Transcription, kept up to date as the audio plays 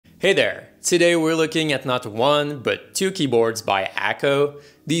Hey there! Today we're looking at not one, but two keyboards by Akko.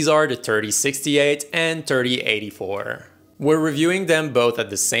 These are the 3068 and 3084. We're reviewing them both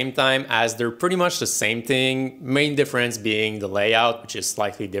at the same time as they're pretty much the same thing, main difference being the layout, which is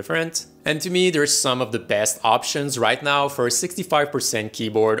slightly different. And to me, there's some of the best options right now for a 65%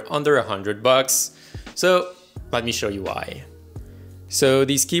 keyboard under $100. So let me show you why. So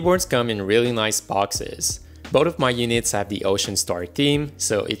these keyboards come in really nice boxes. Both of my units have the Ocean Star theme,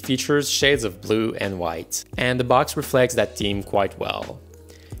 so it features shades of blue and white, and the box reflects that theme quite well.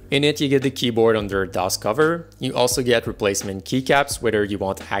 In it, you get the keyboard under a dust cover. You also get replacement keycaps, whether you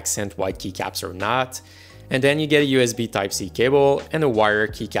want accent white keycaps or not, and then you get a USB Type-C cable and a wire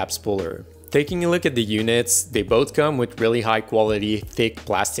keycap spooler. Taking a look at the units, they both come with really high quality, thick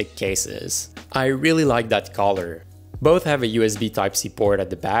plastic cases. I really like that color. Both have a USB Type-C port at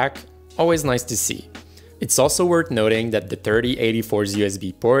the back, always nice to see. It's also worth noting that the 3084's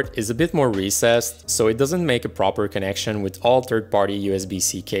USB port is a bit more recessed, so it doesn't make a proper connection with all third-party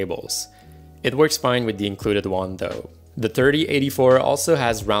USB-C cables. It works fine with the included one though. The 3084 also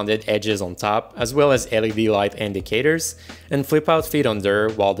has rounded edges on top, as well as LED light indicators, and flip-out feet under,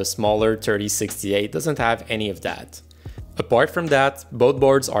 while the smaller 3068 doesn't have any of that. Apart from that, both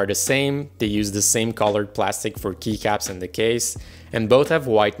boards are the same, they use the same colored plastic for keycaps in the case, and both have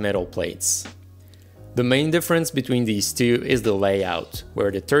white metal plates. The main difference between these two is the layout,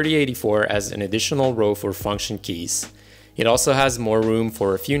 where the 3084 has an additional row for function keys. It also has more room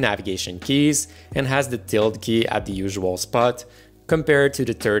for a few navigation keys and has the tilde key at the usual spot, compared to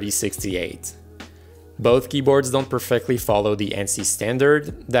the 3068. Both keyboards don't perfectly follow the ANSI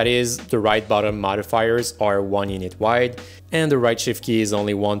standard, that is, the right bottom modifiers are 1 unit wide, and the right shift key is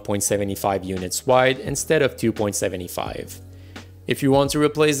only 1.75 units wide instead of 2.75. If you want to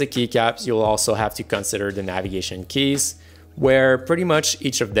replace the keycaps, you'll also have to consider the navigation keys, where pretty much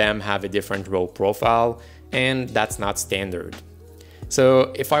each of them have a different row profile, and that's not standard.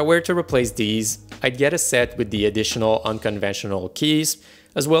 So if I were to replace these, I'd get a set with the additional unconventional keys,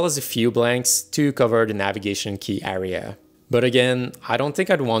 as well as a few blanks to cover the navigation key area. But again, I don't think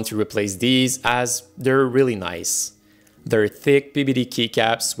I'd want to replace these as they're really nice. They're thick PVD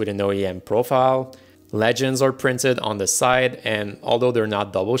keycaps with an OEM profile. Legends are printed on the side, and although they're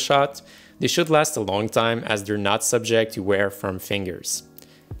not double shot, they should last a long time as they're not subject to wear from fingers.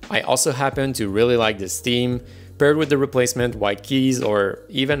 I also happen to really like this theme. Paired with the replacement white keys, or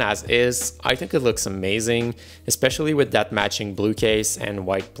even as is, I think it looks amazing, especially with that matching blue case and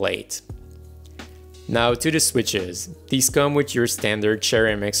white plate. Now to the switches. These come with your standard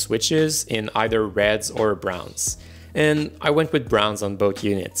Cherry MX switches in either reds or browns, and I went with browns on both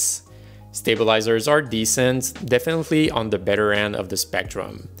units. Stabilizers are decent, definitely on the better end of the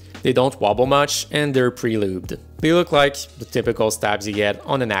spectrum. They don't wobble much and they're pre-lubed. They look like the typical stabs you get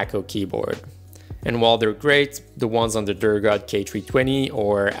on an Akko keyboard. And while they're great, the ones on the Durgod K320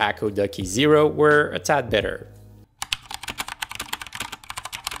 or Akko Ducky Zero were a tad better.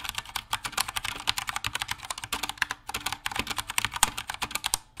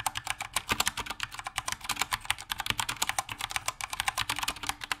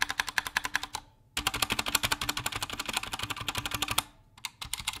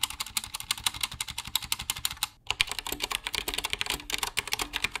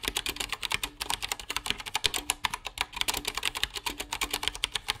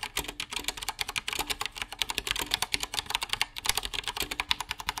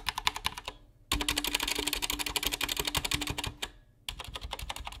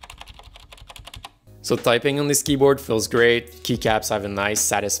 So typing on this keyboard feels great, keycaps have a nice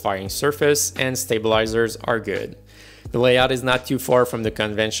satisfying surface, and stabilizers are good. The layout is not too far from the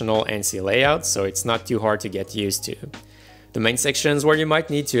conventional ANSI layout, so it's not too hard to get used to. The main sections where you might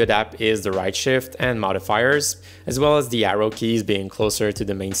need to adapt is the right shift and modifiers, as well as the arrow keys being closer to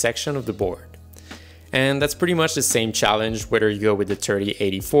the main section of the board. And that's pretty much the same challenge whether you go with the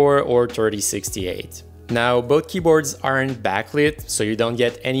 3084 or 3068. Now, both keyboards aren't backlit, so you don't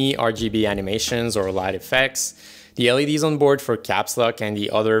get any RGB animations or light effects. The LEDs on board for caps lock and the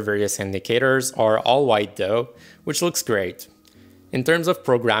other various indicators are all white though, which looks great. In terms of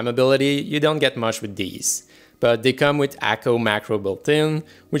programmability, you don't get much with these, but they come with Akko macro built in,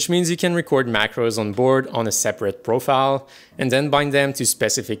 which means you can record macros on board on a separate profile and then bind them to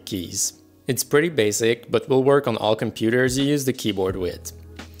specific keys. It's pretty basic, but will work on all computers you use the keyboard with.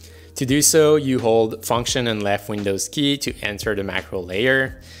 To do so, you hold Function and left Windows key to enter the macro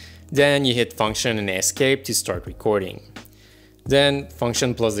layer. Then you hit Function and Escape to start recording. Then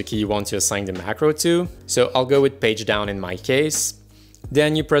Function plus the key you want to assign the macro to. So I'll go with page down in my case.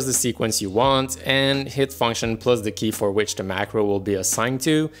 Then you press the sequence you want and hit function plus the key for which the macro will be assigned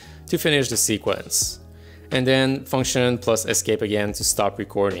to finish the sequence. And then function plus escape again to stop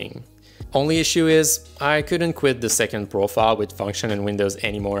recording. Only issue is, I couldn't quit the second profile with function in Windows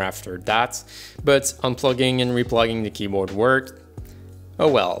anymore after that, but unplugging and replugging the keyboard worked. Oh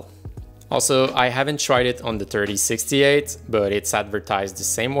well. Also, I haven't tried it on the 3068, but it's advertised the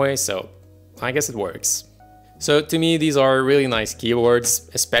same way, so I guess it works. So to me, these are really nice keyboards,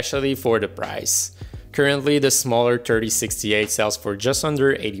 especially for the price. Currently, the smaller 3068 sells for just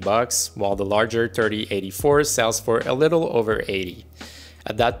under 80 bucks, while the larger 3084 sells for a little over 80.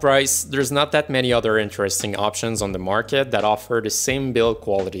 At that price, there's not that many other interesting options on the market that offer the same build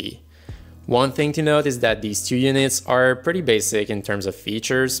quality. One thing to note is that these two units are pretty basic in terms of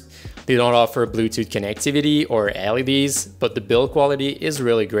features. They don't offer Bluetooth connectivity or LEDs, but the build quality is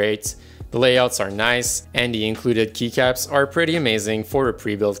really great. The layouts are nice, and the included keycaps are pretty amazing for a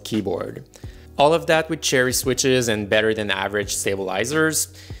pre-built keyboard. All of that with cherry switches and better than average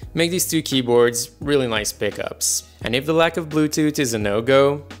stabilizers make these two keyboards really nice pickups. And if the lack of Bluetooth is a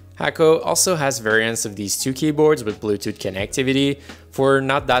no-go, Akko also has variants of these two keyboards with Bluetooth connectivity for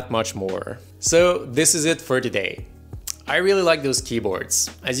not that much more. So this is it for today. I really like those keyboards.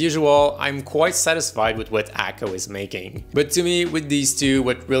 As usual, I'm quite satisfied with what Akko is making. But to me, with these two,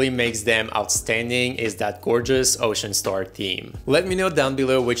 what really makes them outstanding is that gorgeous Ocean Star theme. Let me know down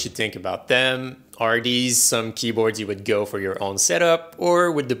below what you think about them. Are these some keyboards you would go for your own setup,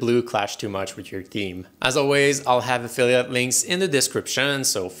 or would the blue clash too much with your theme? As always, I'll have affiliate links in the description,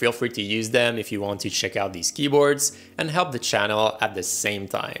 so feel free to use them if you want to check out these keyboards and help the channel at the same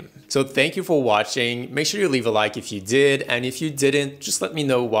time. So thank you for watching, make sure you leave a like if you did, and if you didn't, just let me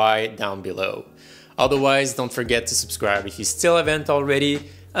know why down below. Otherwise, don't forget to subscribe if you still haven't already,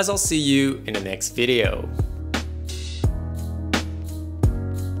 as I'll see you in the next video.